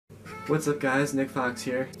What's up guys, Nick Fox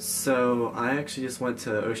here. So I actually just went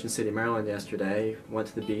to Ocean City, Maryland yesterday, went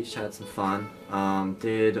to the beach, had some fun,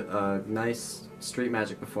 did a nice street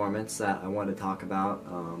magic performance that I wanted to talk about.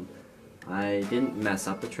 I didn't mess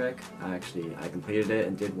up the trick, I completed it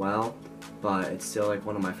and did well, but it's still like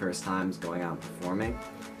one of my first times going out and performing.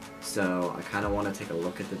 So I kind of want to take a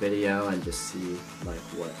look at the video and just see like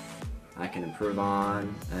what I can improve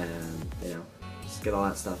on and, you know, just get all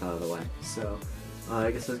that stuff out of the way. So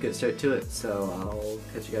I guess let's get straight to it. So I'll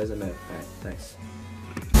catch you guys in a minute. Alright, thanks.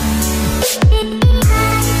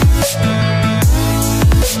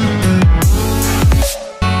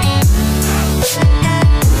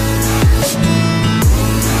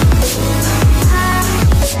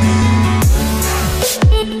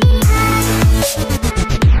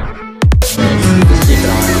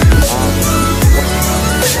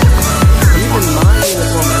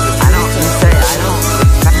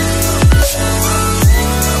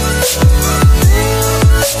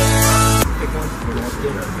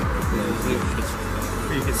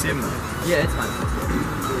 You can see him though. Yeah, it's fine.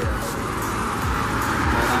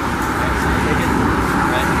 Take it.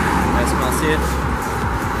 Right. Nice small, see it.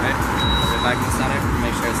 Right. Put it back in the center.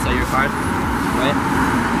 Make sure it's still your card. Right.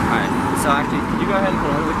 Alright. So actually, can you go ahead and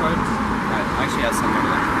put over the card? Alright. I actually have some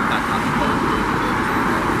over there. That top of the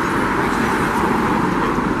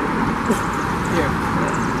Here.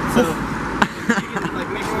 So you can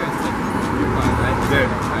like make sure it's like your card, right? There.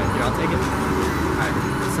 Alright, here, I'll take it. Alright.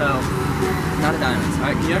 So not a diamond.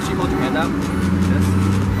 Alright, can you actually hold your hand out? This.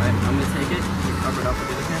 Alright, I'm gonna take it, cover it up with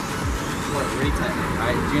the other hand. Look, really tight.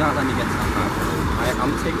 Alright, do not let me get to that card. Alright,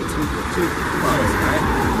 I'm gonna take it too close, alright?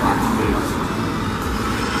 Watch.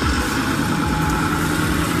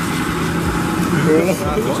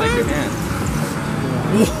 Looks like your hand.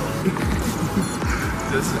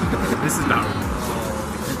 This is not real.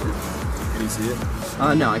 Can you see it?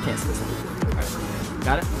 No, I can't see this one. Alright.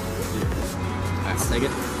 Got it? Yeah. Alright, take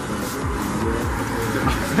it.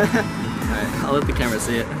 Alright, I'll let the camera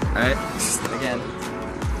see it. Alright, again,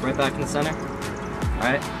 right back in the center.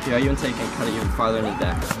 Alright, here, you can take and cut it even farther in the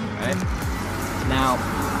deck. Alright, now,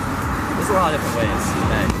 there's a lot of different ways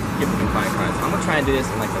that people can find cards. I'm gonna try and do this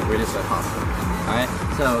in like the weirdest way possible. Alright,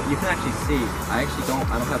 so you can actually see, I don't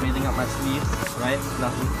have anything up my sleeves, right?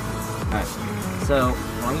 Nothing. Alright, so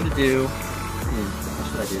what I'm gonna do, how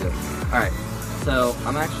should I do this? Alright, so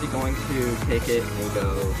I'm actually going to take it and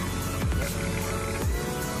go.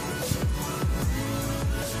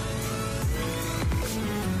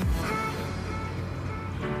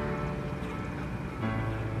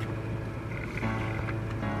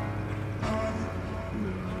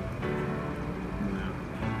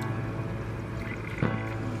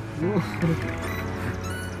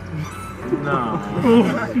 No.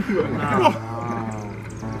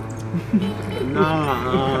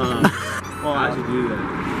 Well, how'd you do that?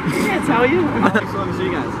 I can't tell you. I just want to see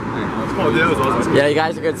you guys. Oh, that was awesome. Yeah, you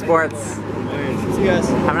guys are good sports. See you guys.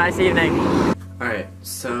 Have a nice evening. Alright,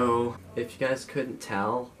 so if you guys couldn't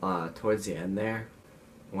tell, towards the end there,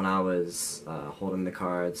 when I was holding the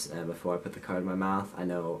cards and before I put the card in my mouth, I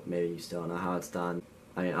know maybe you still don't know how it's done.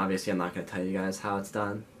 I mean, obviously I'm not going to tell you guys how it's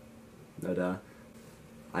done. No duh.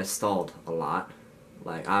 I stalled a lot.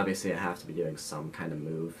 Like, obviously I have to be doing some kind of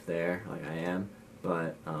move there, like I am,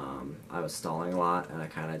 but I was stalling a lot and I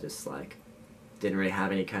kind of just like didn't really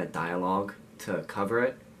have any kind of dialogue to cover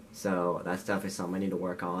it. So that's definitely something I need to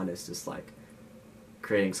work on, is just like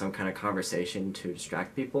creating some kind of conversation to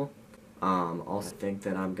distract people. Also think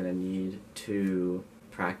that I'm gonna need to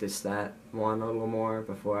practice that one a little more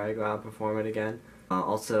before I go out and perform it again.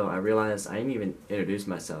 Also, I realized I didn't even introduce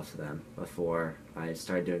myself to them before I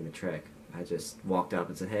started doing the trick. I just walked up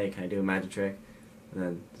and said, hey, can I do a magic trick? And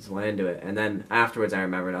then just went into it. And then afterwards I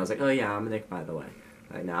remembered, I was like, oh yeah, I'm Nick, by the way.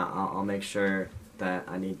 Like, now I'll make sure that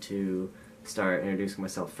I need to start introducing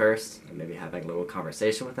myself first and maybe having a little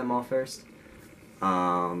conversation with them all first.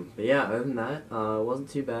 But yeah, other than that, it wasn't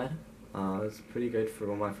too bad. It was pretty good for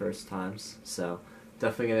one of my first times. So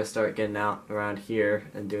definitely gonna start getting out around here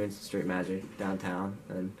and doing some street magic downtown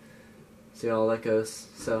and see how all that goes.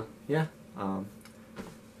 So yeah,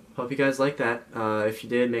 hope you guys like that. If you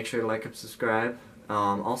did, make sure to like and subscribe.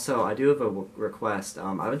 Also, I do have a request.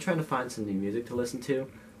 I've been trying to find some new music to listen to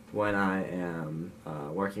when I am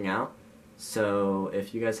working out. So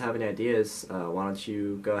if you guys have any ideas, why don't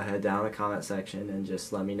you go ahead down in the comment section and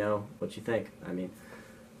just let me know what you think. I mean,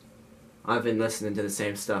 I've been listening to the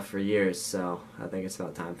same stuff for years, so I think it's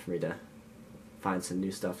about time for me to find some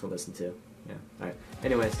new stuff to listen to. Yeah. Alright.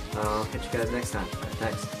 Anyways, I'll catch you guys next time. Alright,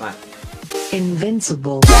 thanks. Bye.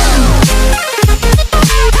 Invincible.